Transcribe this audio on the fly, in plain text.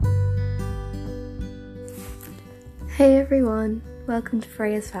Hey everyone, welcome to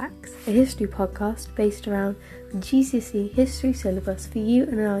Freya's Facts, a history podcast based around the GCSE history syllabus for you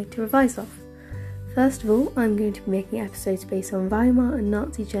and I to revise off. First of all, I'm going to be making episodes based on Weimar and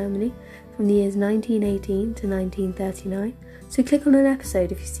Nazi Germany from the years 1918 to 1939, so click on an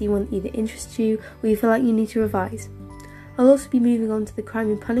episode if you see one that either interests you or you feel like you need to revise. I'll also be moving on to the crime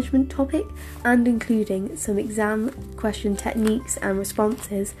and punishment topic and including some exam question techniques and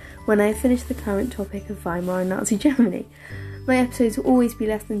responses when I finish the current topic of Weimar and Nazi Germany. My episodes will always be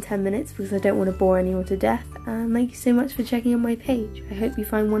less than 10 minutes because I don't want to bore anyone to death, and thank you so much for checking out my page. I hope you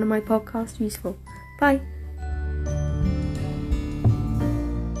find one of my podcasts useful. Bye!